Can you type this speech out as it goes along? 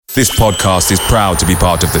This podcast is proud to be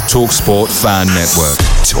part of the TalkSport Fan Network.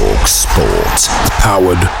 TalkSport.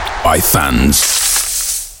 Powered by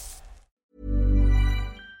fans.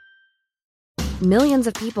 Millions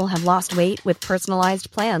of people have lost weight with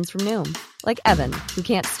personalized plans from Noom. Like Evan, who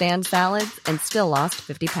can't stand salads and still lost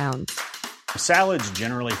 50 pounds. Salads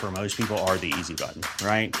generally for most people are the easy button,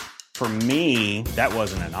 right? For me, that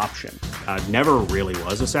wasn't an option. I never really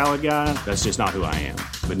was a salad guy. That's just not who I am.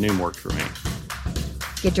 But Noom worked for me.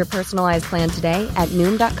 Get your personalized plan today at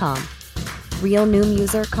Noom.com. Real Noom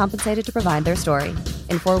user compensated to provide their story.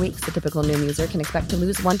 In 4 weeks, the typical Noom user can expect to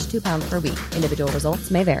lose 1 to 2 pounds per week. Individual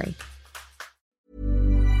results may vary.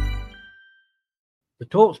 The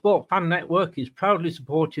TalkSport Fan Network is proudly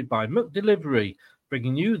supported by McDelivery,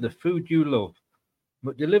 bringing you the food you love.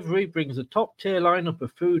 McDelivery brings a top-tier lineup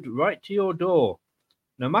of food right to your door.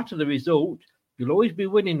 No matter the result, you'll always be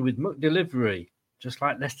winning with McDelivery, just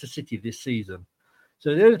like Leicester City this season.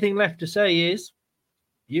 So the only thing left to say is,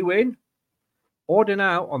 you win. Order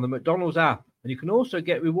now on the McDonald's app, and you can also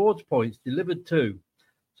get rewards points delivered too.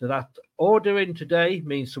 So that ordering today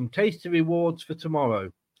means some tasty rewards for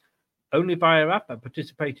tomorrow. Only via app at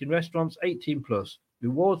participating restaurants, 18+.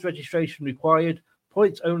 Rewards registration required.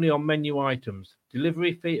 Points only on menu items.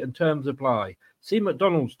 Delivery fee and terms apply. See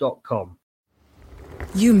mcdonalds.com.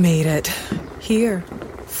 You made it. Here.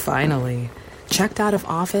 Finally. Checked out of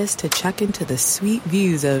office to check into the sweet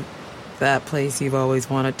views of that place you've always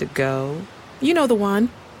wanted to go. You know the one.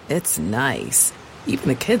 It's nice. Even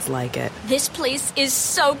the kids like it. This place is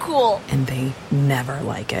so cool. And they never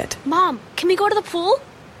like it. Mom, can we go to the pool?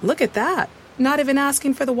 Look at that. Not even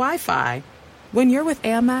asking for the Wi-Fi. When you're with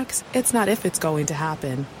Amex, it's not if it's going to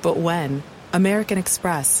happen, but when. American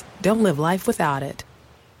Express. Don't live life without it.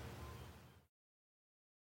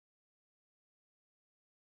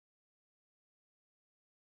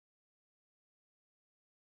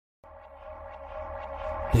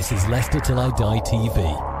 This is Leicester Till I Die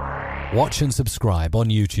TV. Watch and subscribe on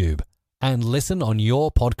YouTube and listen on your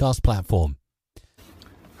podcast platform.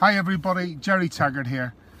 Hi everybody, Jerry Taggart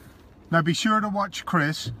here. Now be sure to watch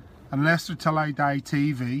Chris and Leicester Till I Die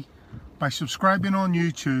TV by subscribing on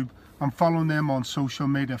YouTube and following them on social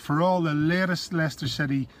media for all the latest Leicester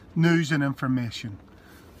City news and information.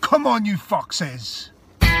 Come on you foxes!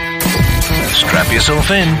 Strap yourself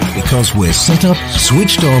in because we're set up,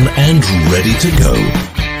 switched on and ready to go.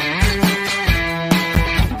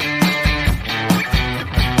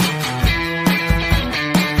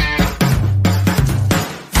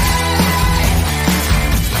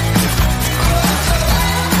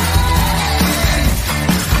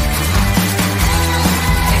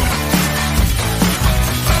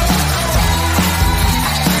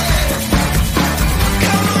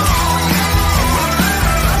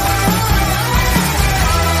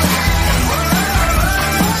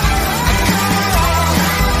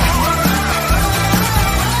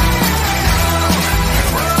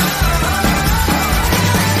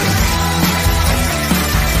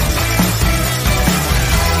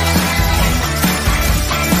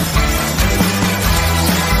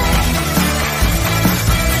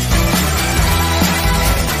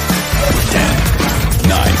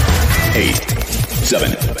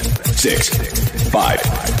 Seven, 6, 5,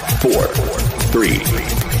 4, 3,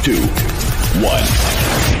 2, 1.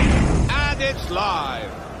 And it's live.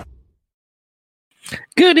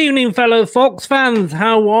 Good evening, fellow Fox fans.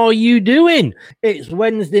 How are you doing? It's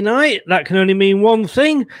Wednesday night. That can only mean one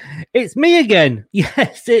thing. It's me again.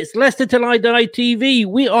 Yes, it's Leicester Till I Die TV.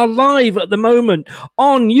 We are live at the moment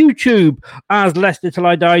on YouTube as Leicester Till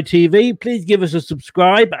I Die TV. Please give us a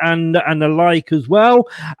subscribe and a like as well.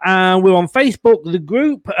 We're on Facebook, the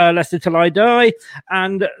group, Leicester Till I Die,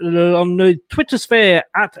 and on the Twitter sphere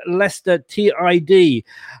at Leicester TID.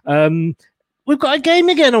 We've got a game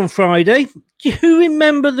again on Friday. Do you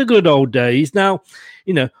remember the good old days? Now,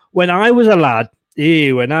 you know, when I was a lad,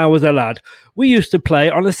 we used to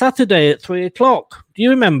play on a Saturday at 3:00. Do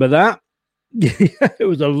you remember that? It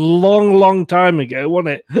was a long, long time ago,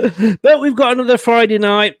 wasn't it? But we've got another Friday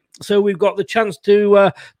night, so we've got the chance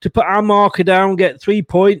to put our marker down, get 3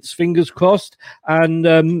 points, fingers crossed,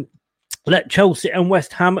 and let Chelsea and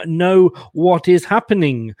West Ham know what is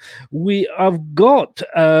happening. We have got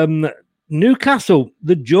Newcastle,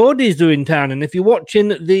 the Geordies are in town, and if you're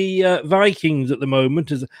watching the Vikings at the moment,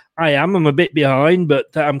 as I am, I'm a bit behind,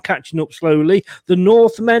 but I'm catching up slowly. The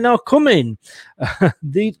Northmen are coming.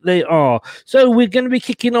 They are. So we're going to be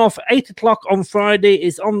kicking off 8 o'clock on Friday.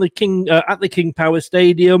 It's on the at the King Power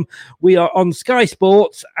Stadium. We are on Sky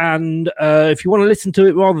Sports, and if you want to listen to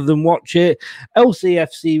it rather than watch it,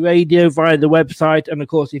 LCFC Radio via the website, and of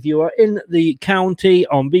course, if you are in the county,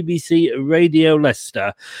 on BBC Radio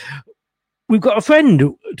Leicester. We've got a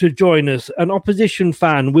friend to join us, an opposition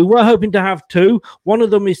fan. We were hoping to have two. One of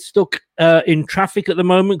them is stuck in traffic at the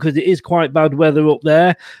moment because it is quite bad weather up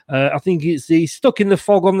there. I think he's stuck in the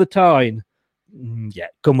fog on the Tyne. Yeah,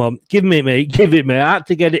 come on, give it me. I had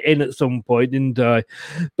to get it in at some point, didn't I?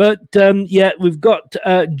 But yeah, we've got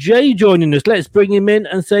Jay joining us. Let's bring him in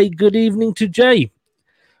and say good evening to Jay.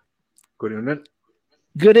 Good evening.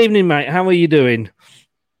 Good evening, mate. How are you doing?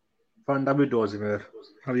 Fine, mate.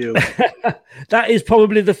 How are you? That is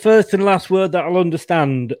probably the first and last word that I'll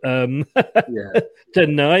understand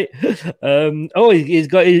tonight. He's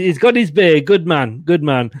got his beer. Good man.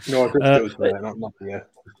 No, just not beer.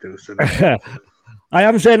 I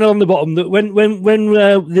am saying on the bottom that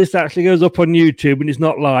when this actually goes up on YouTube and it's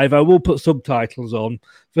not live, I will put subtitles on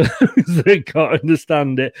for those that can't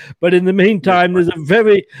understand it. But in the meantime, there's a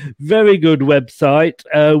very, very good website,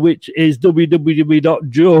 which is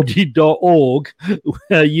www.geordie.org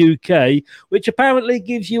UK, which apparently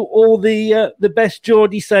gives you all the best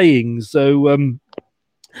Geordie sayings. So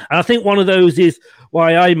I think one of those is,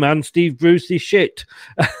 "Why, aye, man, Steve Bruce is shit."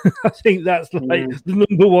 I think that's like the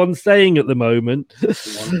number one saying at the moment.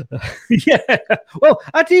 Yeah. Well,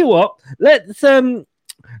 I tell you what, let's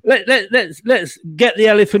get the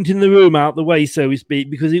elephant in the room out the way, so to speak,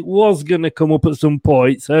 because it was going to come up at some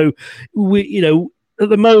point. So we, at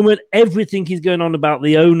the moment, everything is going on about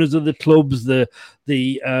the owners of the clubs, the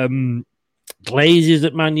Glazers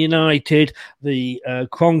at Man United, the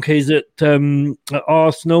Kroenkes at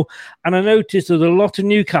Arsenal, and I noticed there's a lot of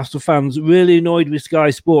Newcastle fans really annoyed with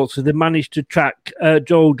Sky Sports because they managed to track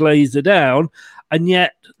Joel Glazer down, and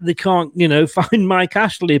yet they can't, find Mike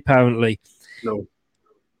Ashley apparently. No,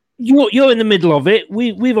 you're in the middle of it.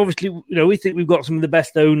 We've obviously, we think we've got some of the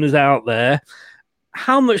best owners out there.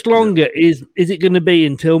 How much longer is it going to be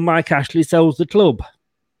until Mike Ashley sells the club?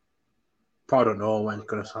 I don't know when it's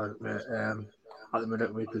going to sell it, mate. At the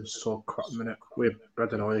minute, we've been so crap. I don't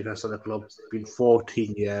know when you're going to sell the club. It's been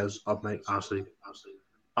 14 years of Mike Ashley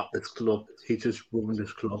at this club. He just ruined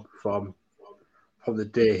this club from the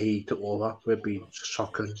day he took over. We've been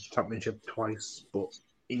shocking championship twice, but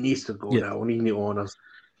he needs to go now. We need new owners.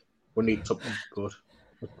 We need something good.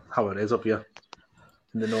 How it is up here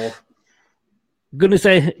in the north. Going to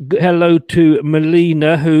say hello to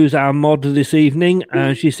Melina, who's our mod this evening,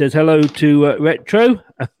 and she says hello to Retro.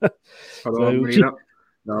 Hello, Melina.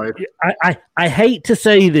 I hate to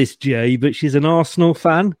say this, Jay, but she's an Arsenal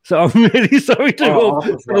fan, so I'm really sorry to rub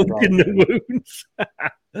salt in the wounds.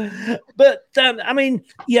 But I mean,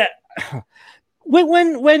 yeah.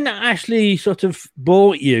 When Ashley sort of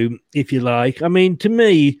bought you, if you like, I mean, to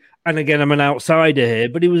me, and again, I'm an outsider here,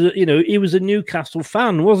 but he was a Newcastle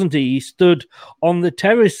fan, wasn't he? He stood on the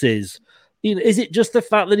terraces. Is it just the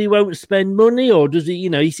fact that he won't spend money, or does he?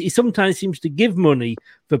 He sometimes seems to give money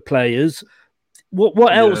for players.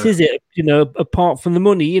 What else is it? Apart from the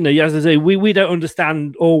money. As I say, we don't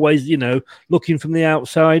understand always. Looking from the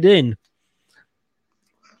outside in.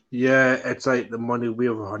 Yeah, it's like the money we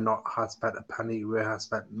have not had spent a penny. We have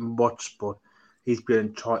spent much, but he's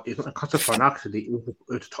been taught. He's not a Costa fan, actually.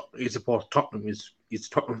 He's supports Tottenham. He's a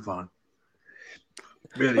Tottenham fan.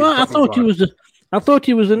 Really, well, I thought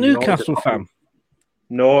he was a Newcastle fan.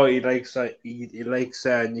 No, he likes Newcastle and he likes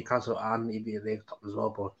Tottenham as well.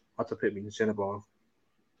 But that's a bit insane about him.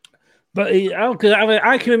 But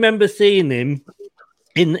I can remember seeing him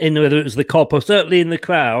in whether it was the Cop or certainly in the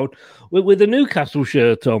crowd with a Newcastle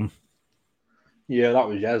shirt on. Yeah, that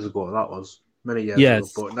was years ago. That was many years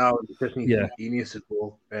ago. But now he needs to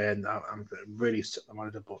go, and I'm really sick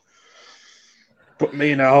about it. But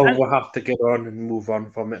me now, we'll have to get on and move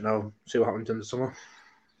on from it now. See what happens in the summer.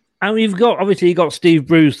 And you got Steve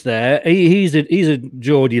Bruce there. He's a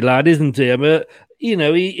Geordie lad, isn't he? But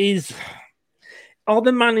he's. Are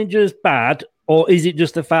the managers bad, or is it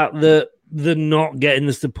just the fact that they're not getting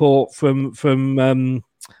the support from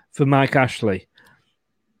Mike Ashley?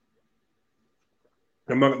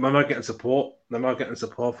 They're not getting support. They're not getting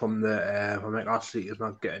support from from Mike Ashley. He's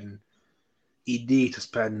not getting. He need to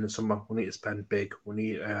spend in the summer. We need to spend big. We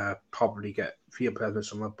need to probably get fewer players in the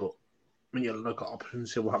summer. But when you look at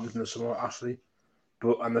options, see what happens in the summer, Ashley.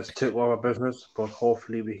 And let's take over our business. But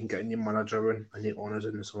hopefully we can get a new manager in and new owners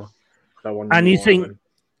in the summer. And you think,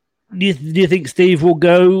 do you think Steve will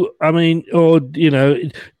go? I mean, or,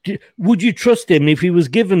 would you trust him if he was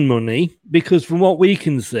given money? Because from what we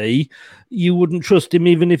can see, you wouldn't trust him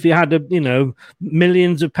even if he had,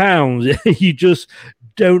 millions of pounds. You just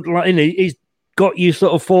don't like, he's got you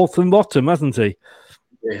sort of fourth and bottom, hasn't he?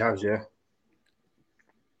 Yeah, he has, yeah.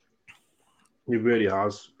 He really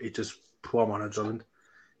has. He's just poor manager. And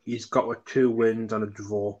he's got 2 wins and a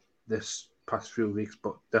draw this past few weeks,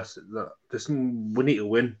 but we need to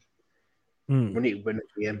win. We need to win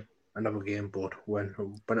a game, another game, but when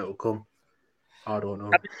it will come, I don't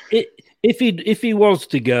know. If he was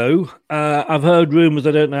to go, I've heard rumours.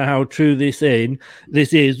 I don't know how true this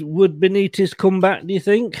is. Would Benitez come back? Do you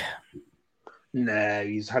think? Nah,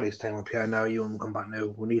 he's had his time up here now. He won't come back now.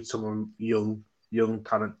 We need someone young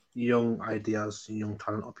talent, young ideas, young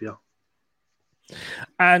talent up here.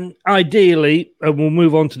 And ideally, and we'll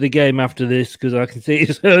move on to the game after this because I can see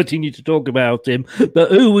it's hurting you to talk about him.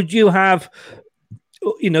 But who would you have?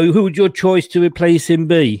 Who would your choice to replace him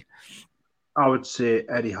be? I would say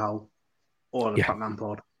Eddie Howe or Pat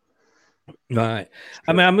Lampard. Right.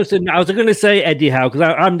 I mean, I must admit, I was going to say Eddie Howe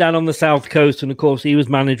because I'm down on the south coast, and of course, he was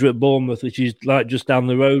manager at Bournemouth, which is like just down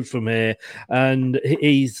the road from here. And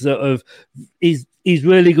he's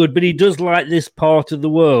really good, but he does like this part of the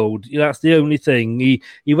world. That's the only thing.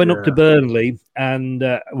 He went up to Burnley, and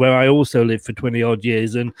where I also lived for 20 odd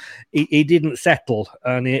years, and he didn't settle,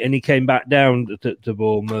 and he came back down to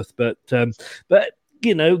Bournemouth. But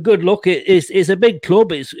good luck. It's a big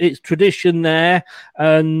club. It's tradition there,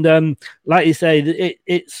 and like you say,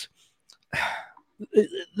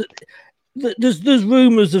 there's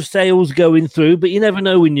rumours of sales going through, but you never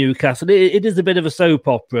know with Newcastle. It is a bit of a soap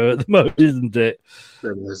opera at the moment, isn't it?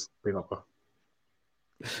 It is big opera.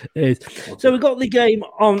 It is. So we got the game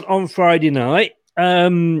on Friday night.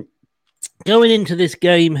 Going into this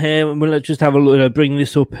game here, and we'll just have a look. Bring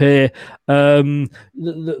this up here.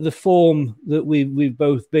 The form that we've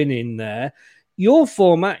both been in there. Your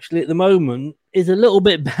form actually at the moment is a little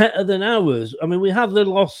bit better than ours. I mean, we have the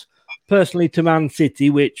loss personally to Man City,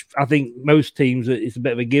 which I think most teams it's a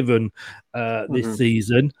bit of a given this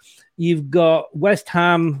season. You've got West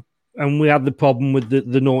Ham, and we had the problem with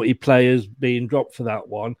the naughty players being dropped for that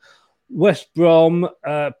one. West Brom,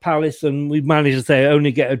 Palace, and we've managed to say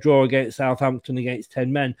only get a draw against Southampton against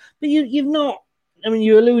 10 men. But you've not. I mean,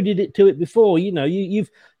 you alluded to it before. You've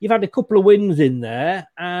had a couple of wins in there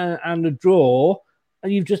and a draw,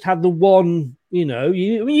 and you've just had the one.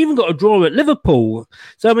 You even got a draw at Liverpool.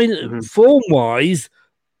 So I mean, form-wise,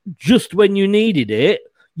 just when you needed it,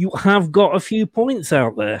 you have got a few points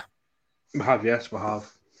out there. We have, yes, we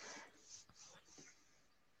have.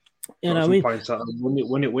 Points out.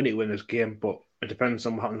 Win this game, but it depends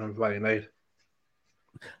on what happens on Friday night.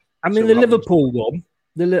 I mean, the Liverpool one.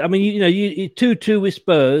 You 2-2 with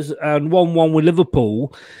Spurs and 1-1 with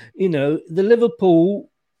Liverpool. The Liverpool.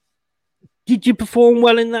 Did you perform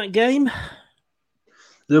well in that game?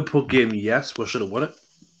 Liverpool game, yes, we should have won it.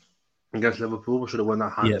 Against Liverpool, we should have won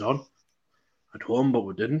that hands on at home, but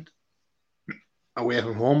we didn't. Away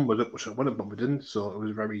from home, we should have won it, but we didn't. So it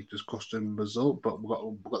was a very disgusting result, but we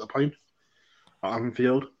got the point at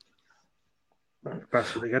Anfield.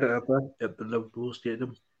 Best way to get it up there at the Liverpool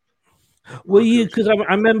Stadium. Were you? Because I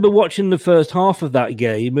remember watching the first half of that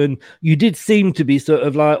game, and you did seem to be sort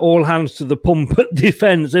of like all hands to the pump at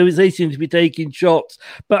defence. They seemed to be taking shots,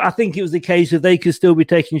 but I think it was the case of they could still be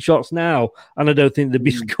taking shots now, and I don't think they'd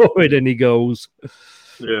be scoring any goals.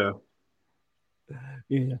 Yeah.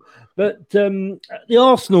 But the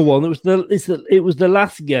Arsenal one, it was the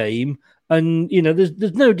last game, and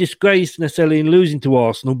there's no disgrace necessarily in losing to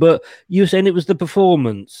Arsenal, but you were saying it was the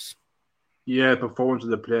performance. Yeah, performance of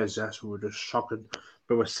the players, yes, we were just shocking.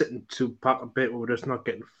 But we're sitting too back a bit. We were just not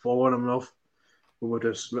getting forward enough. We were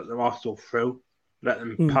just letting the Arsenal through, let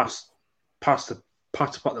them pass the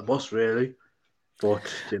bus, really. But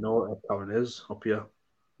that's how it is up here.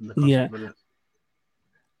 Yeah.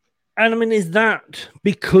 And I mean, is that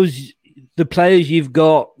because the players you've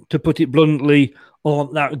got, to put it bluntly,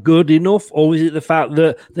 aren't that good enough? Or is it the fact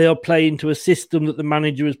that they are playing to a system that the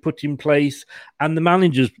manager has put in place and the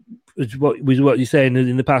manager's, what you're saying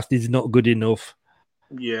in the past, is not good enough?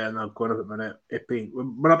 Yeah, no, going up at the minute.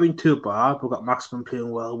 We're not being too bad. We've got Maximum playing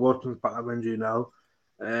well. Watson's back at injury now.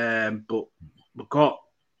 But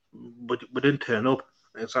we didn't turn up.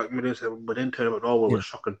 It's like we didn't turn up at all. We were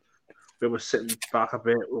shocking. We were sitting back a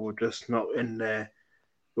bit. We were just not in there.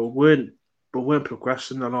 We weren't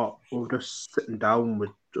progressing a lot. We were just sitting down.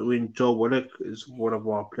 Joe Willock is one of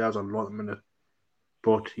our players on loan at the minute.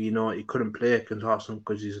 But, he couldn't play against Arsenal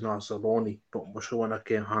because he's not Saloni. But we're showing that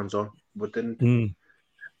game hands on. We didn't.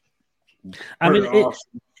 I mean,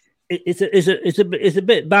 it's a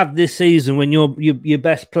bit bad this season when your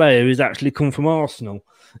best player is actually come from Arsenal.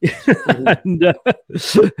 And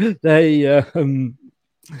they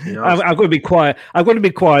I've got to be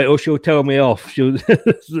quiet. Or she'll tell me off. She'll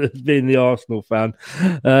being the Arsenal fan.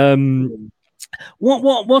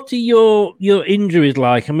 What are your injuries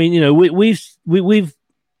like? I mean, you know, we've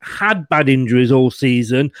had bad injuries all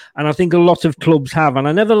season, and I think a lot of clubs have. And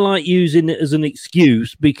I never like using it as an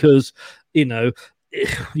excuse because, you know,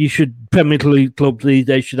 you should Premier League clubs these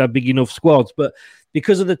days should have big enough squads, but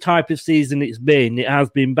because of the type of season it has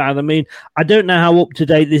been bad. I mean, I don't know how up to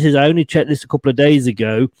date this is. I only checked this a couple of days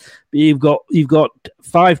ago. But you've got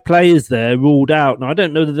 5 players there ruled out. Now I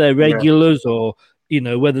don't know that they're regulars or, you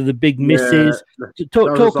know, whether the big misses.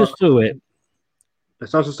 Talk us through it.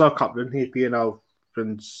 It's also our captain. He's been out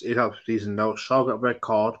since he's out of season now. Shaw got a red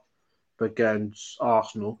card against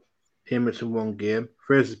Arsenal. Him missing 1 game.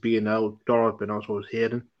 Fraser's been out. Dora's been out, so was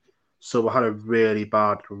Hayden. So we had a really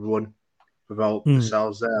bad run without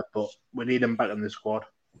ourselves there. But we need him back in the squad,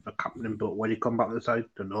 the captain. But when he come back to the side,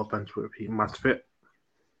 the no offense would be match fit.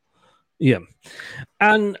 Yeah,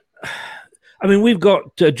 and I mean we've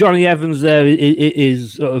got Johnny Evans there.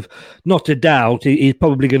 Is sort of not a doubt. He's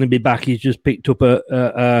probably going to be back. He's just picked up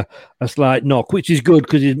a slight knock, which is good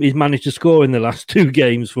because he's managed to score in the last 2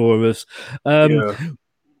 games for us.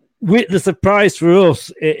 The surprise for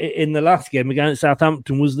us in the last game against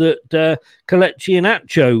Southampton was that Kelechi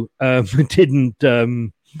Iheanacho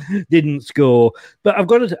didn't score. But I've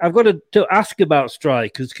got to ask about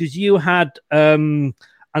strikers because you had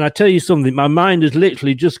and I tell you something, my mind has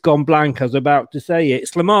literally just gone blank. I was about to say it.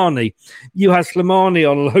 Slimani, you had Slimani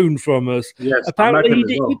on loan from us. Yes,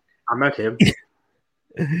 apparently I met him.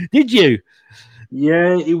 Did you?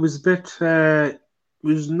 Yeah, it was a bit.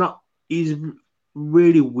 He's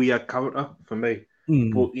really weird character for me.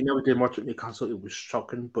 But he never did much at Newcastle. It was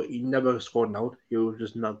shocking, but he never scored out. He was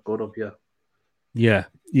just not good up here. Yeah.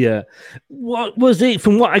 What was it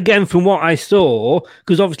from what I saw?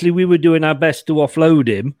 Because obviously we were doing our best to offload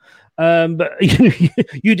him, but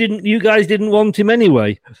you guys didn't want him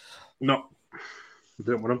anyway. No, we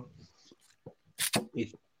didn't want him.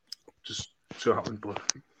 He just so happened, but.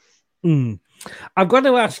 I've got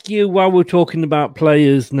to ask you while we're talking about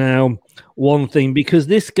players now, one thing, because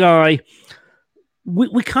this guy,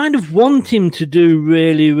 we kind of want him to do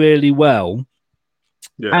really, really well.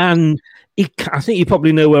 Yeah. And I think you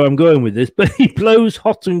probably know where I'm going with this, but he blows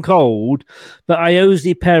hot and cold. But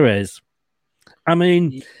Ayoze Perez, I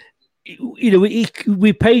mean, you know,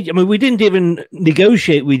 we paid. I mean, we didn't even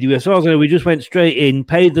negotiate with you as far as I know. We just went straight in,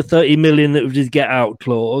 paid the 30 million that was his get out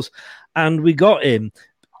clause, and we got him.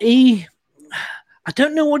 I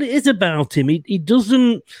don't know what it is about him. He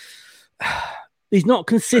doesn't. He's not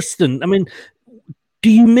consistent. I mean, do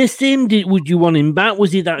you miss him? Would you want him back?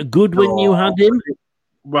 Was he that good when you had him?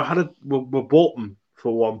 We bought him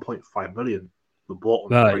for 1.5 million. We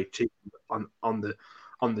bought him very cheap on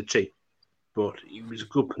the cheap, but he was a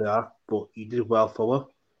good player. But he did well for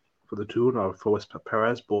the tour or for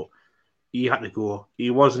Perez. But he had to go. He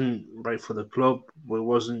wasn't right for the club.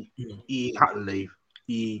 He had to leave.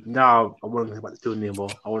 Now I wouldn't think about the doing anymore.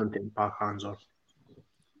 I want him to get back hands on.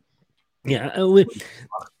 Yeah,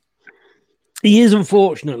 he is,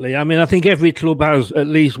 unfortunately. I mean, I think every club has at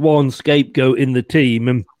least one scapegoat in the team,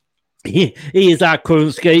 and he is our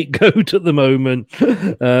current scapegoat at the moment.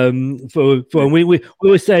 We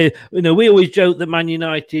always say, you know, we always joke that Man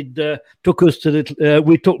United took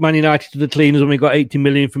Man United to the cleaners when we got 80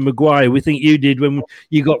 million from Maguire. We think you did when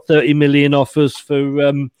you got 30 million off us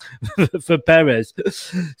for Perez.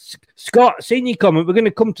 Scott, senior comment. We're going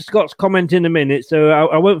to come to Scott's comment in a minute, so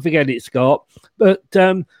I won't forget it, Scott. But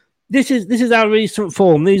this is our recent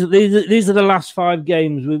form. These are the last 5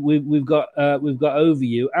 games we've got over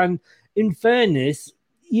you. And in fairness,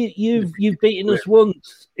 you've beaten us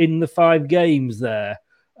once in the 5 games there.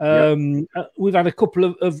 We've had a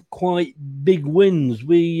couple of quite big wins. I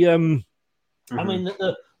mean,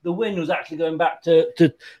 the win was actually going back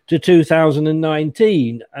to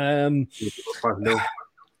 2019.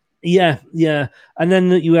 Yeah, and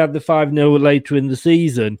then you had the 5-0 later in the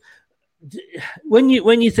season. When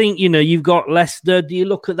you think, you know, you've got Leicester, do you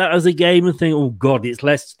look at that as a game and think, oh God, it's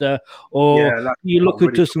Leicester, or you look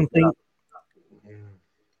at us and think?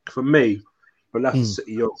 For me, for Leicester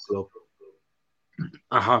City Yacht Club,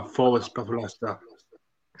 I have full respect for Leicester.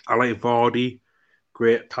 I like Vardy,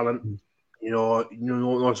 great talent. You know,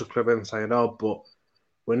 lots of club inside out, but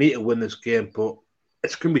we need to win this game. But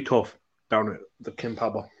it's going to be tough down at the King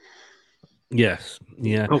Power. Yes,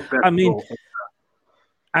 yeah. I mean,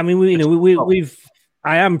 we've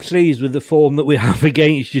I am pleased with the form that we have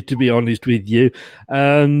against you, to be honest with you.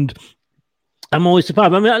 And I'm always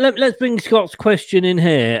surprised. I mean, let's bring Scott's question in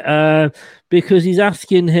here because he's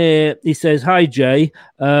asking here. He says, "Hi, Jay.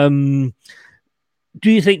 Do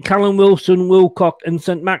you think Callum Wilson, Wilcock and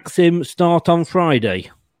St. Maxim start on Friday?"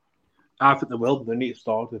 I think they will. They need to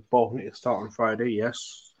start. They both need to start on Friday,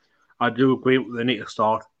 yes. I do agree with they need to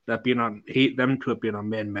start. Them two have been on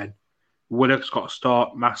main men. Willock's got to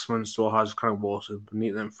start. Maximin still has Callum Wilson. We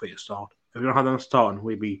need them three to start. If we don't have them starting,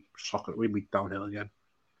 we'd be shocking. We'd be downhill again.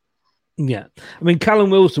 Yeah. I mean,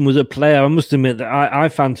 Callum Wilson was a player, I must admit, that I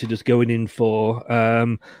fancied us going in for.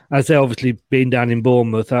 As I obviously being down in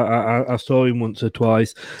Bournemouth, I saw him once or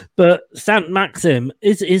twice. But St. Maxim,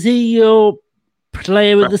 is he your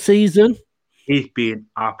player of the season? He's been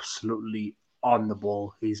absolutely on the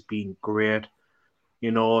ball. He's been great.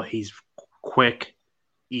 You know, he's quick.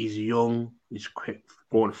 He's young. He's quick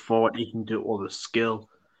going forward. He can do all the skill.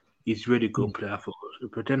 He's really good player for us.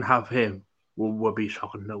 If we didn't have him, we'll be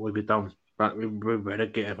shocking. We'll be down. But we're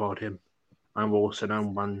ready about him. And Wilson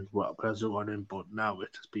and what players are on him. But now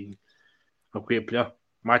it's just been a great player.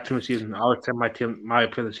 My team of the season, I would say my player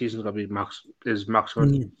of the season is going to be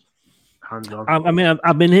Maxwell. I mean,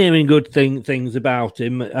 I've been hearing good things about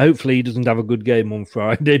him. Hopefully, he doesn't have a good game on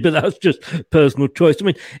Friday, but that's just personal choice. I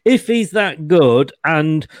mean, if he's that good,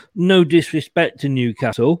 and no disrespect to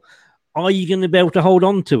Newcastle, are you going to be able to hold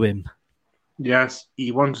on to him? Yes,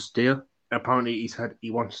 he wants to stay. Apparently, he said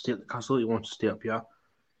he wants to stay at the castle. He wants to stay up here.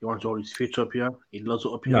 He wants all his future up here. He loves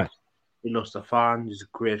it up here. Right. He loves the fans. He's a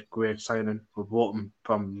great signing. We bought him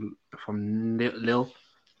from Lille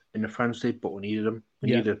in the French League, but we needed him. We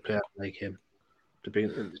needed a player like him to be in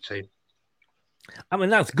the team. I mean,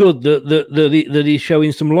 that's good that he's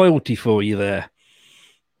showing some loyalty for you there.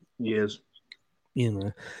 He is. You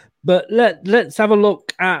know, but let's have a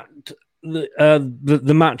look at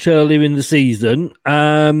the match earlier in the season.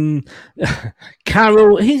 Carroll,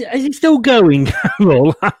 is he still going?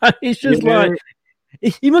 Carroll, it's just like.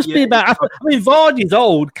 He must be about. I mean, Vardy's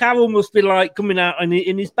old. Carroll must be like coming out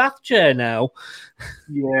in his bath chair now.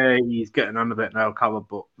 Yeah, he's getting on a bit now, Carroll.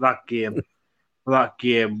 But that game,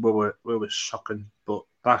 we were shocking. But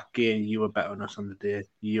that game, you were better than us on the day.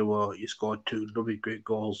 You scored two lovely, great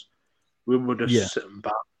goals. We were just sitting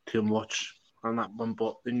back too much on that one.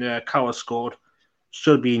 But then Carroll scored.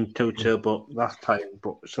 Should have been 2-2, but that's time.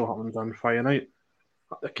 But it still happens on Friday night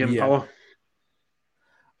at the King Power.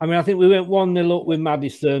 I mean, I think we went 1-0 up with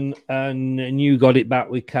Maddison and you got it back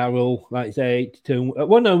with Carroll, like you say, 8-2.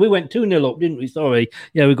 Well, no, we went 2-0 up, didn't we? Sorry.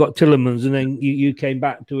 Yeah, we got Tillemans and then you came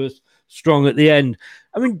back to us strong at the end.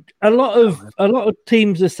 I mean, a lot of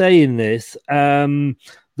teams are saying this,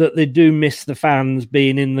 that they do miss the fans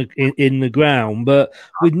being in the ground. But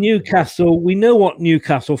with Newcastle, we know what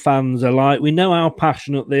Newcastle fans are like. We know how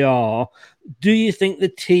passionate they are. Do you think the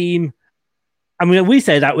team... I mean, we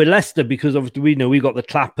say that with Leicester because obviously we know we got the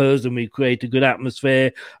clappers and we create a good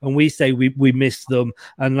atmosphere, and we say we miss them.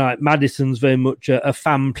 And like Maddison's very much a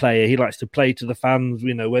fan player; he likes to play to the fans,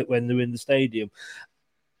 you know, when they're in the stadium.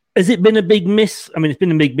 Has it been a big miss? I mean, it's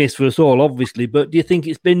been a big miss for us all, obviously. But do you think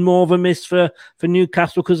it's been more of a miss for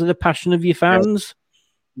Newcastle because of the passion of your fans?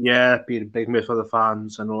 Yeah, it's been a big miss for the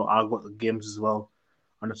fans. I know I've got the games as well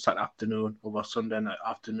on a Saturday afternoon over Sunday night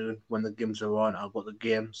afternoon when the games are on. I've got the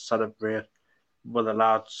games, celebrate with the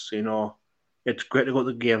lads, you know. It's great to go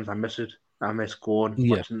to the games. I miss it. I miss going,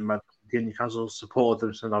 watching my Newcastle, supported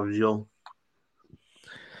them since I was young.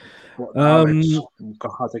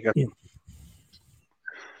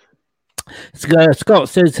 Scott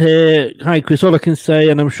says here, hi Chris, all I can say,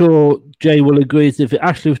 and I'm sure Jay will agree, is if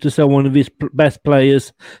Ashley was to sell one of his best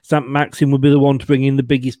players, St. Maxim would be the one to bring in the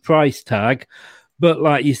biggest price tag. But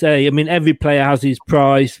like you say, I mean, every player has his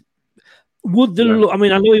price. Would I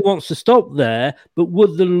mean, I know he wants to stop there, but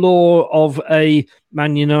would the law of a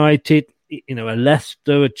Man United, you know, a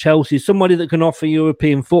Leicester, a Chelsea, somebody that can offer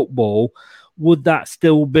European football, would that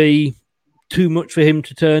still be too much for him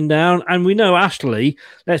to turn down? And we know Ashley,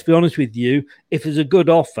 let's be honest with you, if there's a good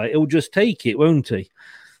offer, he'll just take it, won't he?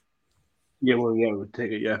 Yeah, well, yeah, he would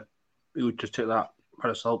take it, yeah. He would just take that by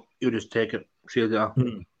himself. He would just take it. See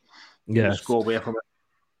that. Yeah. Just go away from it.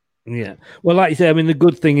 Yeah. Well, like you say, I mean, the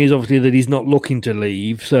good thing is obviously that he's not looking to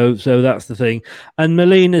leave. So that's the thing. And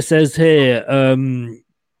Melina says here, do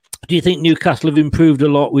you think Newcastle have improved a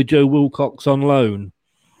lot with Joe Wilcox on loan?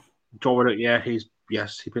 Joe Wilcox, yeah, he's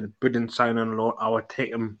been a brilliant sign on loan. I would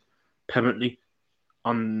take him permanently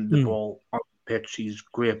on the ball, on the pitch. He's a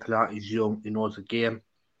great player. He's young. He knows the game.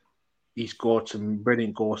 He scored some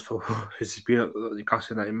brilliant goals for his experience at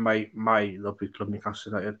Newcastle United, my lovely club,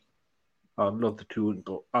 Newcastle United. I love the two,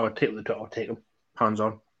 but I would take the two. I'll take him.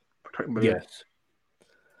 hands-on, protecting brilliant. Yes.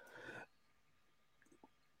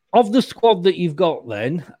 Of the squad that you've got,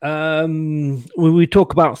 then, when we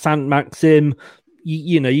talk about Saint-Maxim,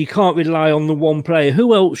 you can't rely on the one player.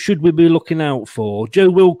 Who else should we be looking out for? Joe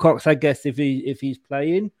Wilcox, I guess, if he's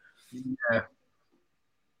playing. Yeah.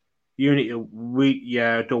 You need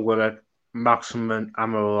to Doug Willard, Maxim and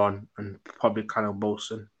Amaron, and probably Callum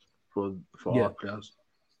Wilson for our players.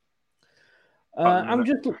 I'm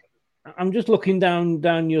just looking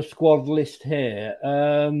down your squad list here.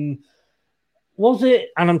 Was it?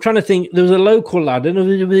 And I'm trying to think. There was a local lad, and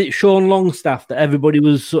was it Sean Longstaff that everybody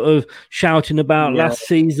was sort of shouting about last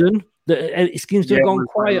season? That it seems to have gone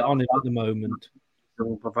quiet on him at the moment.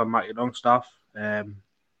 Brother Matty Longstaff,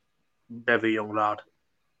 very young lad,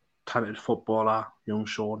 talented footballer, young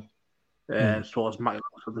Sean. So as Matty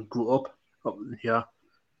Longstaff, they grew up here.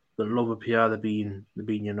 They love up here. They've been,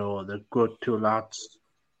 they're good two lads,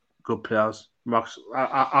 good players. Max,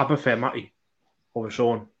 I prefer Matty over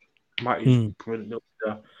Sean. Matty's brilliant.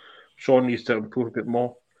 Sean needs to improve a bit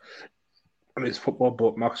more on his football,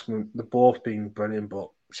 but Max, they're both being brilliant. But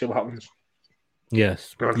see what happens.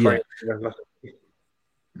 Yes. Yeah.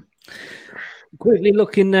 Quickly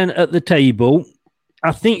looking then at the table,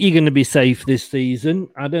 I think you're going to be safe this season.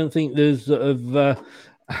 I don't think there's sort of.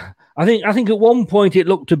 I think at one point it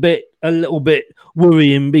looked a little bit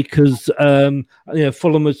worrying because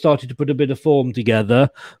Fulham had started to put a bit of form together,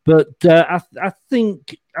 but I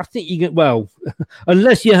think you get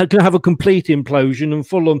unless you can have a complete implosion and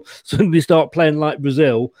Fulham suddenly start playing like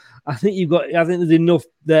Brazil. I think there's enough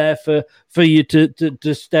there for you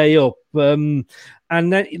to stay up. And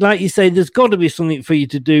then, like you say, there's got to be something for you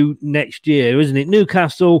to do next year, isn't it?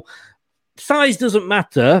 Newcastle. Size doesn't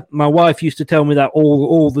matter. My wife used to tell me that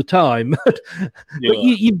all the time. But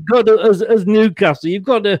you've got to, as Newcastle, you've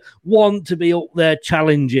got to want to be up there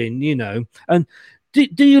challenging, And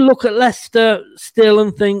do you look at Leicester still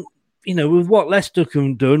and think, with what Leicester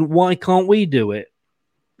can do, why can't we do it?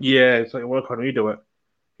 Yeah, it's like, why can't we do it?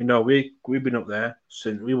 We've been up there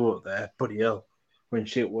since we were up there, bloody hell. I'm in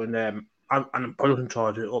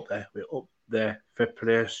charge of it up there. We're up there, fifth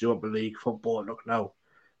place, Europa League football. Look now.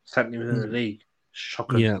 17th in the league.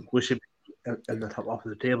 Shocking. Yeah. We should be in the top half of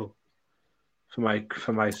the table. For my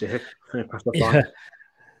sake. Yeah.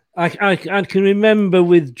 I can remember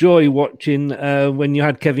with joy watching when you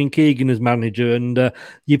had Kevin Keegan as manager and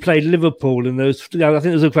you played Liverpool and those. I think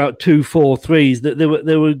it was about 2-4-3s. That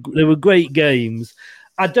they were great games.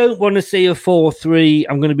 I don't want to see a 4-3.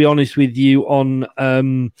 I'm going to be honest with you on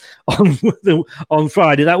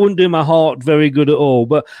Friday. That wouldn't do my heart very good at all.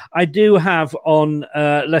 But I do have on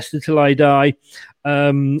Leicester Till I Die.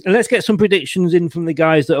 And let's get some predictions in from the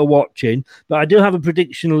guys that are watching. But I do have a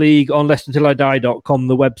prediction league on LeicesterTillIDie.com,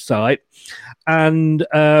 the website, and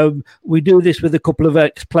we do this with a couple of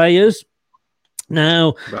ex-players.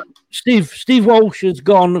 Now, right. Steve Walsh has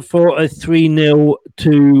gone for a 3-0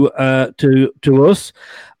 to us.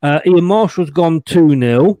 Ian Marshall's gone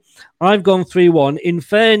 2-0. I've gone 3-1. In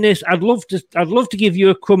fairness, I'd love to give you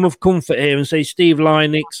a crumb of comfort here and say Steve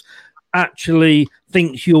Lynix actually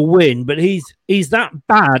thinks you'll win, but he's that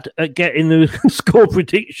bad at getting the score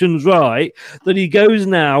predictions right that he goes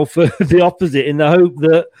now for the opposite in the hope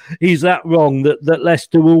that he's that wrong that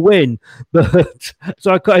Leicester will win. But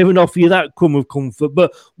so I can't even offer you that crumb of comfort.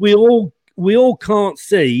 But we all can't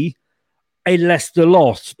see a Leicester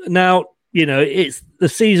loss. Now, it's the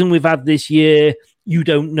season we've had this year. You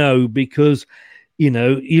don't know because you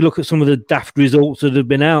look at some of the daft results that have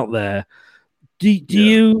been out there. Do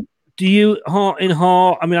you, heart in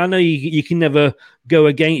heart, I mean, I know you can never go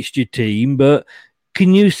against your team, but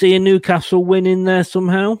can you see a Newcastle win in there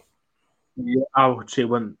somehow? Yeah, I would say a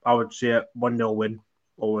 1-0 win.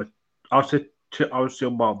 I would say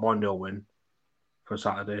about 1-0 win for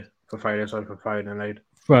Friday night.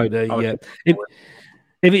 Friday, yeah.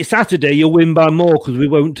 If it's Saturday, you'll win by more because we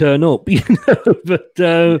won't turn up, But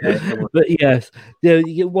yes, you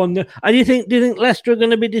get 1-0. And do you think Leicester are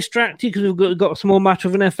going to be distracted because we've got a small match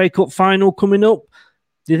of an FA Cup final coming up?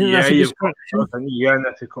 Do you think that's a distraction? An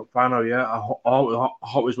FA Cup final. Yeah, I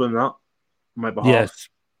always win that. On my behalf. Yes.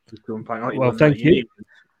 Well, thank you.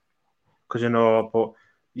 Because but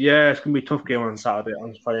yeah, it's going to be a tough game on Saturday,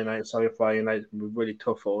 on Friday night. Friday night it's going to be really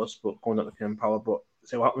tough for us. But going up to Ken Power, but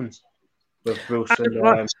see what happens.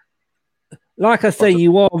 Like I say,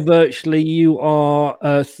 you're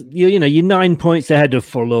 9 points ahead of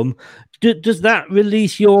Fulham. Does that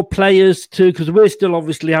release your players to? Because we're still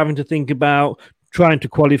obviously having to think about trying to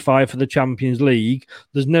qualify for the Champions League.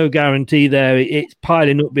 There's no guarantee there. It's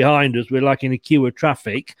piling up behind us. We're like in a queue of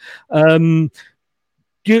traffic.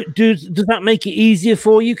 Does that make it easier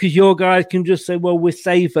for you? Because your guys can just say, well, we're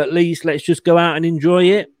safe at least. Let's just go out and enjoy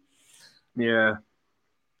it. Yeah.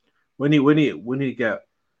 We need to get,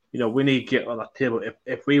 we need to get on that table.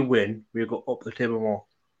 If we win, we go up the table more.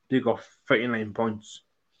 We got 39 points.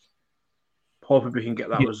 Hopefully we can get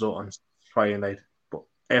that result on Friday night. But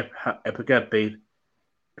if we get beat,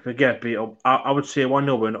 I would say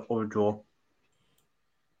 1-0 win or a draw.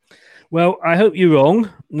 Well, I hope you're wrong.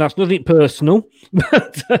 That's nothing personal,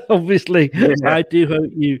 but obviously, I do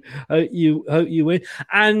hope you win.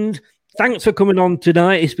 And thanks for coming on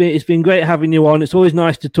tonight. It's been great having you on. It's always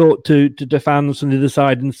nice to talk to the fans on the other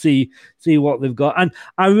side and see what they've got. And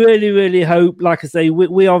I really, really hope, like I say,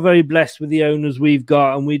 we are very blessed with the owners we've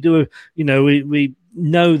got, and we do. We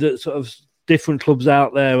know that sort of different clubs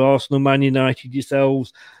out there, Arsenal, Man United,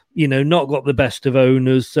 yourselves, not got the best of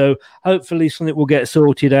owners. So hopefully something will get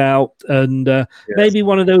sorted out, and maybe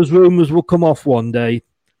one of those rumours will come off one day.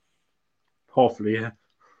 Hopefully, yeah.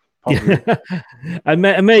 And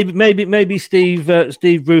maybe Steve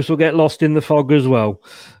Bruce will get lost in the fog as well.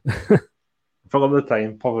 Fog of the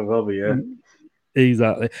time, probably will be, yeah.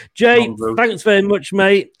 Exactly. Jay, thanks very much,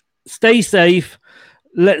 mate. Stay safe.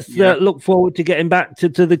 Let's look forward to getting back to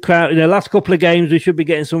the crowd. In the last couple of games, we should be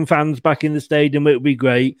getting some fans back in the stadium. It would be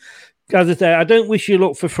great. As I say, I don't wish you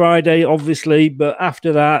luck for Friday, obviously, but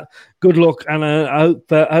after that, good luck, and I hope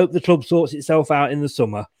the club sorts itself out in the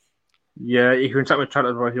summer. Yeah, you can chat with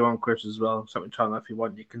channel if you want, Chris, as well. Chat with channel if you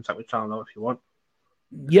want. You can chat with channel if you want.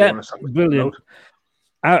 Yeah, brilliant.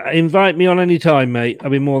 Invite me on any time, mate. I'll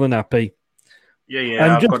be more than happy.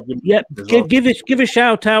 Yeah. And give a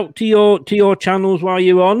shout out to your channels while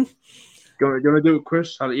you're on. You want to do it,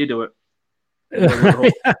 Chris? How do you do it?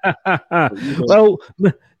 Well,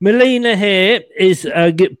 Melina here is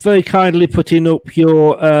very kindly putting up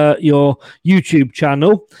your YouTube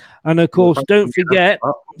channel, and of course, don't forget,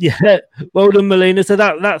 well done, Melina. So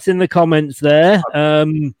that's in the comments there.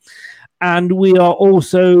 And we are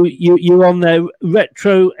also you're on there,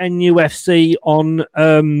 Retro NUFC on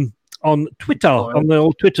Twitter, on the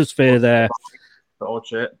old Twitter sphere there. Oh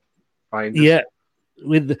shit! Yeah.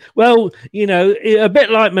 A bit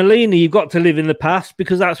like Melina, you've got to live in the past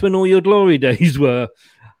because that's when all your glory days were.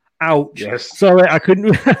 Ouch! Yes. Sorry, I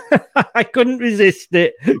couldn't. I couldn't resist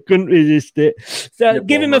it. So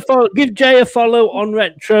give him a follow. Give Jay a follow on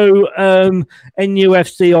Retro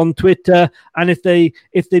NUFC on Twitter, and if they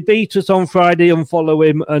beat us on Friday, unfollow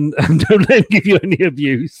him and don't let him give you any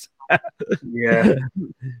abuse. Yeah,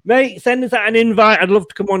 mate, send us out an invite. I'd love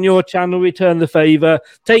to come on your channel, return the favour.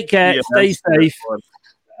 Take care, stay safe,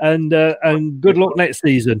 and good luck next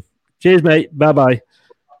season. Cheers, mate. Bye.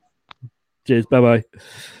 Cheers. Bye.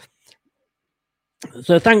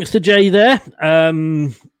 So thanks to Jay there,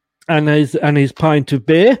 and his pint of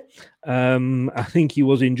beer. I think he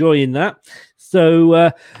was enjoying that.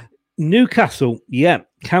 So Newcastle,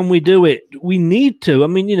 can we do it? We need to. I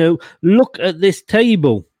mean, look at this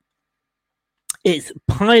table. It's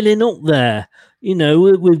piling up there.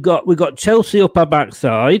 We've got Chelsea up our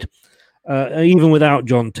backside, even without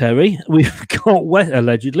John Terry. We've got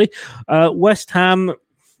allegedly West Ham.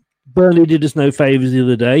 Burnley did us no favours the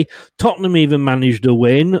other day. Tottenham even managed a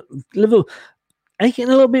win. Liverpool, are you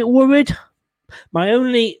getting a little bit worried? My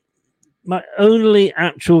only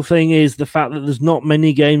actual thing is the fact that there's not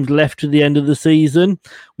many games left to the end of the season.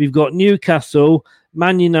 We've got Newcastle,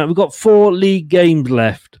 Man United. We've got 4 league games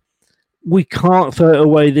left. We can't throw it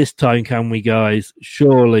away this time, can we, guys?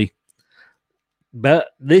 Surely. But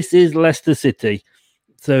this is Leicester City.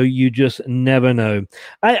 So you just never know.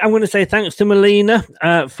 I'm going to say thanks to Melina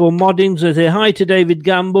for modding. So say hi to David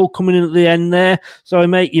Gamble coming in at the end there. Sorry,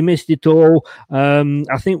 mate, you missed it all.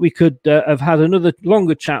 I think we could have had another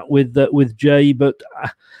longer chat with Jay, but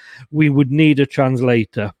we would need a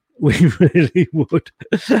translator. We really would.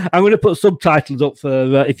 I'm going to put subtitles up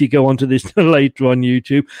for if you go onto this later on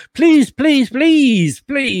YouTube. Please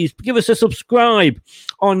give us a subscribe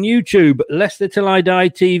on YouTube. Leicester Till I Die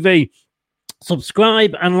TV.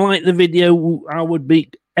 Subscribe and like the video. I would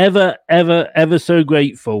be ever so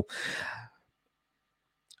grateful.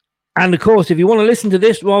 And of course, if you want to listen to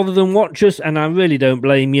this rather than watch us, and I really don't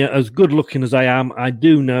blame you, as good looking as I am, I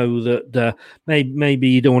do know that maybe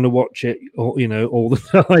you don't want to watch it, or, all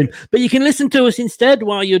the time. But you can listen to us instead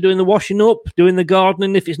while you're doing the washing up, doing the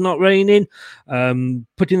gardening if it's not raining,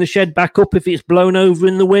 putting the shed back up if it's blown over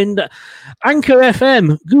in the wind. Anchor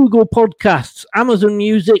FM, Google Podcasts, Amazon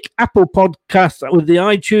Music, Apple Podcasts with the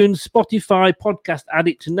iTunes, Spotify, Podcast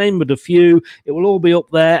Addict, to name but a few. It will all be up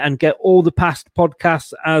there, and get all the past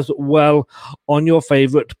podcasts as well on your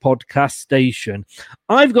favorite podcast station.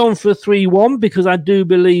 I've gone for a 3-1 because I do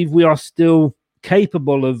believe we are still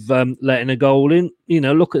capable of letting a goal in.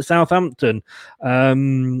 Look at Southampton.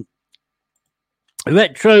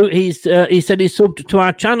 Retro, he said he's subbed to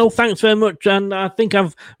our channel. Thanks very much, and I think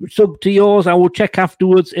I've subbed to yours. I will check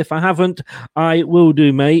afterwards. If I haven't, I will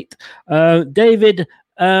do, mate. David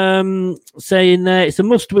saying there, it's a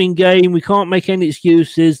must-win game. We can't make any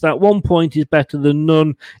excuses. That 1 point is better than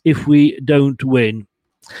none if we don't win.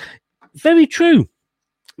 Very true.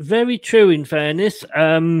 Very true, in fairness.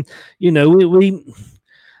 We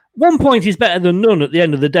 1 point is better than none at the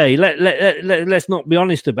end of the day. Let's not be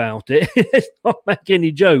honest about it. Let's not make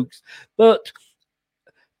any jokes. But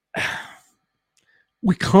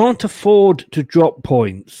we can't afford to drop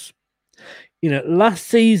points. Last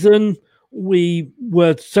season, we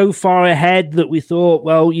were so far ahead that we thought,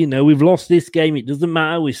 well, we've lost this game. It doesn't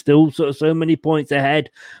matter. We're still sort of so many points ahead.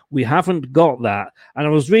 We haven't got that. And I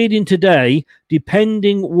was reading today,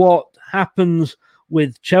 depending what happens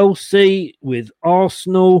with Chelsea, with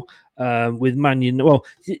Arsenal, with Man United. Well,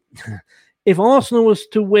 if Arsenal was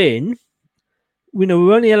to win, we're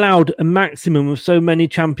only allowed a maximum of so many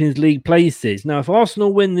Champions League places. Now, if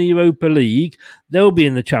Arsenal win the Europa League, they'll be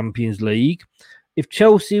in the Champions League. If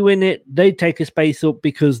Chelsea win it, they take a space up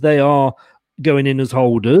because they are going in as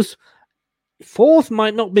holders. Fourth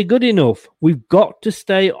might not be good enough. We've got to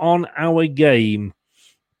stay on our game.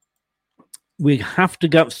 We have to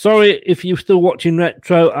go. Sorry if you're still watching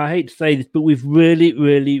Retro. I hate to say this, but we've really,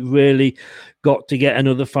 really, really got to get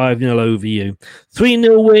another 5-0 over you.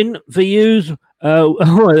 3-0 win for you.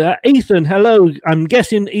 Ethan, hello. I'm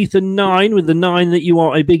guessing Ethan 9 with the 9 that you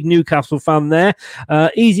are a big Newcastle fan there.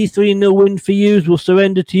 Easy 3-0 win for you. We'll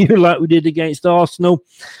surrender to you like we did against Arsenal.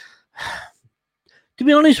 To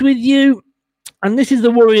be honest with you, and this is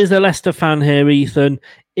the worry as a Leicester fan here, Ethan,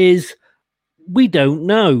 is we don't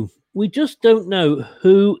know. We just don't know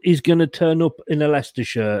who is going to turn up in a Leicester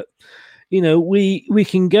shirt. We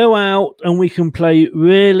can go out and we can play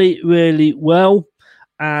really, really well.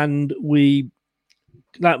 And we,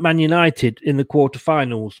 like Man United in the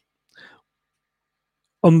quarterfinals,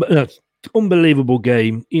 unbelievable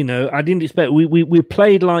game. I didn't expect, we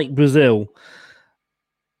played like Brazil.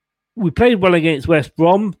 We played well against West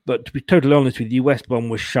Brom, but to be totally honest with you, West Brom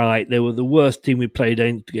was shite. They were the worst team we played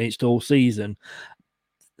against all season.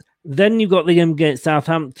 Then you've got the game against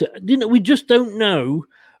Southampton. We just don't know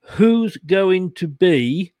who's going to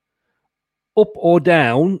be up or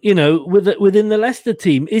down, within the Leicester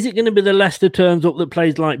team. Is it going to be the Leicester turns up that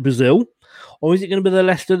plays like Brazil? Or is it going to be the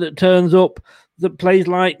Leicester that turns up that plays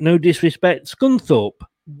like, no disrespect, Scunthorpe?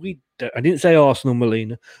 I didn't say Arsenal,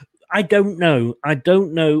 Molina. I don't know. I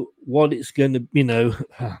don't know what it's going to,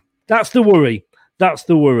 That's the worry. That's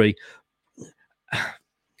the worry.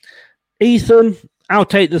 Ethan, I'll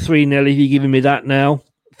take the 3-0 if you're giving me that now.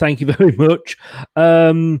 Thank you very much.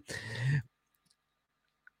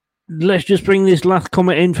 Let's just bring this last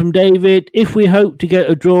comment in from David. If we hope to get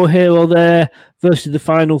a draw here or there versus the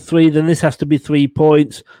final 3, then this has to be 3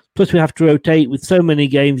 points. Plus, we have to rotate with so many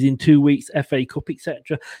games in 2 weeks, FA Cup,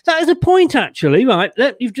 etc. That is a point, actually, right?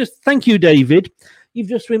 Thank you, David. You've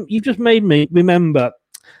just made me remember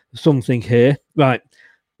something here, right?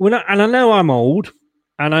 And I know I'm old.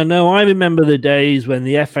 And I know I remember the days when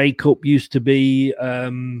the FA Cup used to be,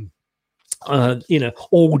 all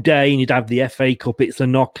day, and you'd have the FA Cup, it's a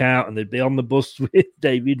knockout, and they'd be on the bus with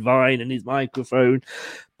David Vine and his microphone.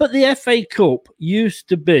 But the FA Cup used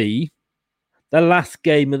to be the last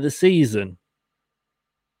game of the season.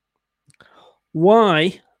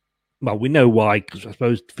 Why? Well, we know why, because I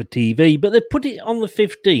suppose for TV, but they put it on the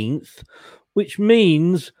 15th, which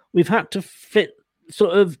means we've had to fit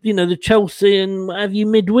sort of, the Chelsea and what have you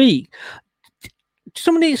midweek.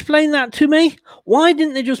 Somebody explain that to me. Why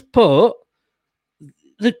didn't they just put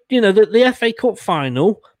the FA Cup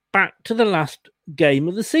final back to the last game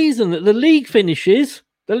of the season? That the league finishes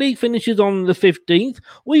on the 15th.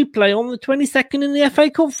 We play on the 22nd in the FA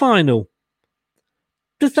Cup final.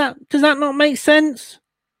 Does that not make sense?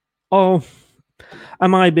 Or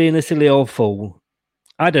am I being a silly old fool?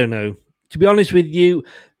 I don't know. To be honest with you,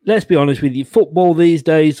 let's be honest with you, football these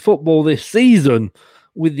days, football this season,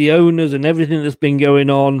 with the owners and everything that's been going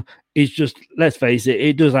on, is just, let's face it,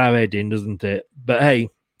 it does our head in, doesn't it? But hey,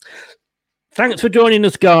 thanks for joining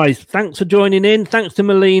us, guys. Thanks for joining in. Thanks to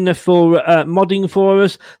Molina for modding for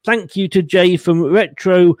us. Thank you to Jay from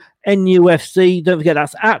Retro NUFC. Don't forget,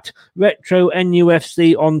 that's at Retro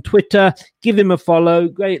NUFC on Twitter. Give him a follow.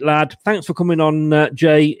 Great lad. Thanks for coming on,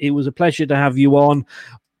 Jay. It was a pleasure to have you on.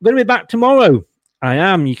 I'm going to be back tomorrow. I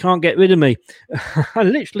am. You can't get rid of me. I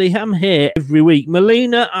literally am here every week.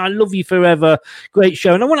 Molina, I love you forever. Great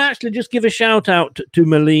show. And I want to actually just give a shout out to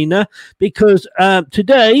Molina, because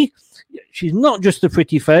today she's not just a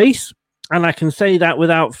pretty face, and I can say that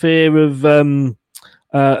without fear of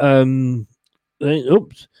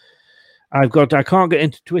oops. I can't get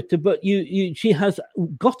into Twitter, but she has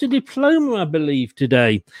got a diploma, I believe,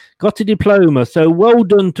 today. Got a diploma. So well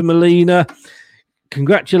done to Melina.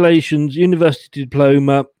 Congratulations, university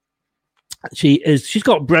diploma. She's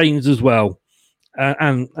got brains as well.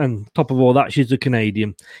 And top of all that, she's a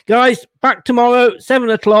Canadian. Guys, back tomorrow,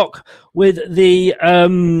 7:00 with the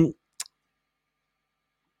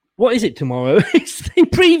what is it tomorrow? It's the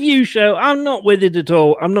preview show. I'm not with it at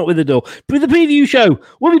all. But the preview show,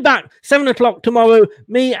 we'll be back 7:00 tomorrow.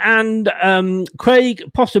 Me and Craig,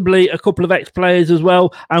 possibly a couple of ex-players as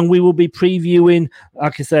well, and we will be previewing,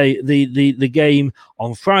 like I say, the game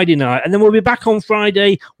on Friday night, and then we'll be back on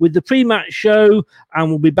Friday with the pre-match show, and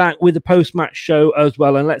we'll be back with the post-match show as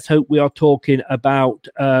well. And let's hope we are talking about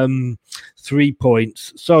 3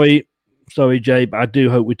 points. Sorry, Jay, but I do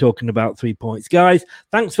hope we're talking about 3 points. Guys,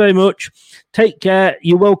 thanks very much. Take care.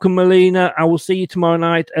 You're welcome, Melina. I will see you tomorrow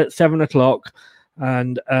night at 7:00.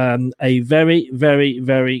 And a very, very,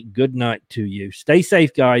 very good night to you. Stay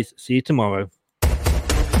safe, guys. See you tomorrow.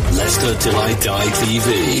 Leicester Till I Die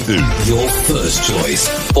TV. Your first choice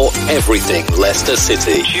for everything Leicester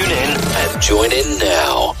City. Tune in and join in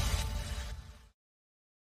now.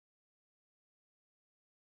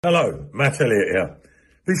 Hello, Matt Elliott here.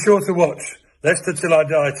 Be sure to watch Leicester Till I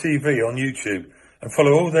Die TV on YouTube and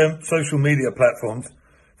follow all their social media platforms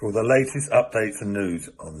for all the latest updates and news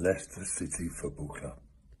on Leicester City Football Club.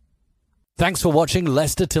 Thanks for watching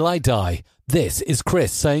Leicester Till I Die. This is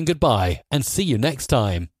Chris saying goodbye and see you next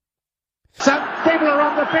time. Some people are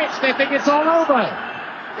on the pitch, they think it's all over.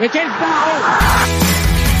 It is now.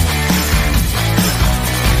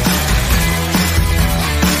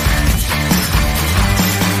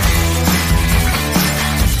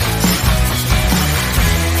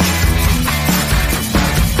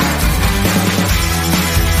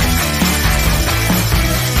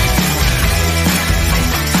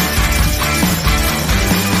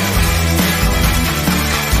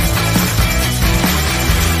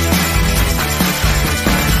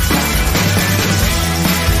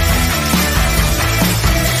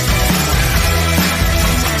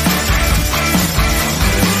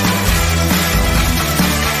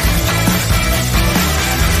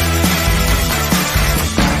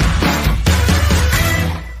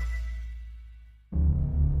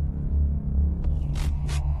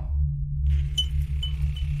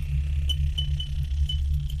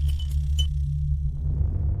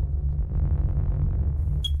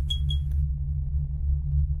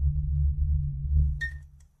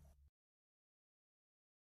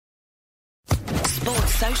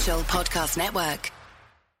 Social Podcast Network.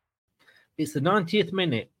 It's the 90th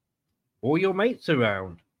minute. All your mates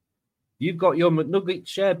around. You've got your McNugget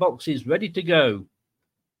share boxes ready to go.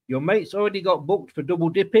 Your mates already got booked for double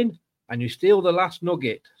dipping, and you steal the last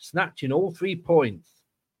nugget, snatching all 3 points.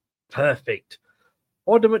 Perfect.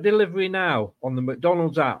 Order McDelivery now on the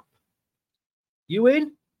McDonald's app. You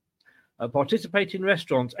in? At participating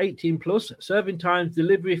restaurants, 18 plus, serving times,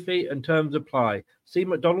 delivery fee and terms apply. See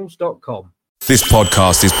mcdonalds.com. This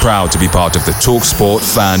podcast is proud to be part of the TalkSport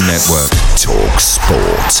Fan Network.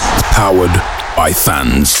 TalkSport. Powered by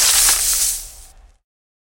fans.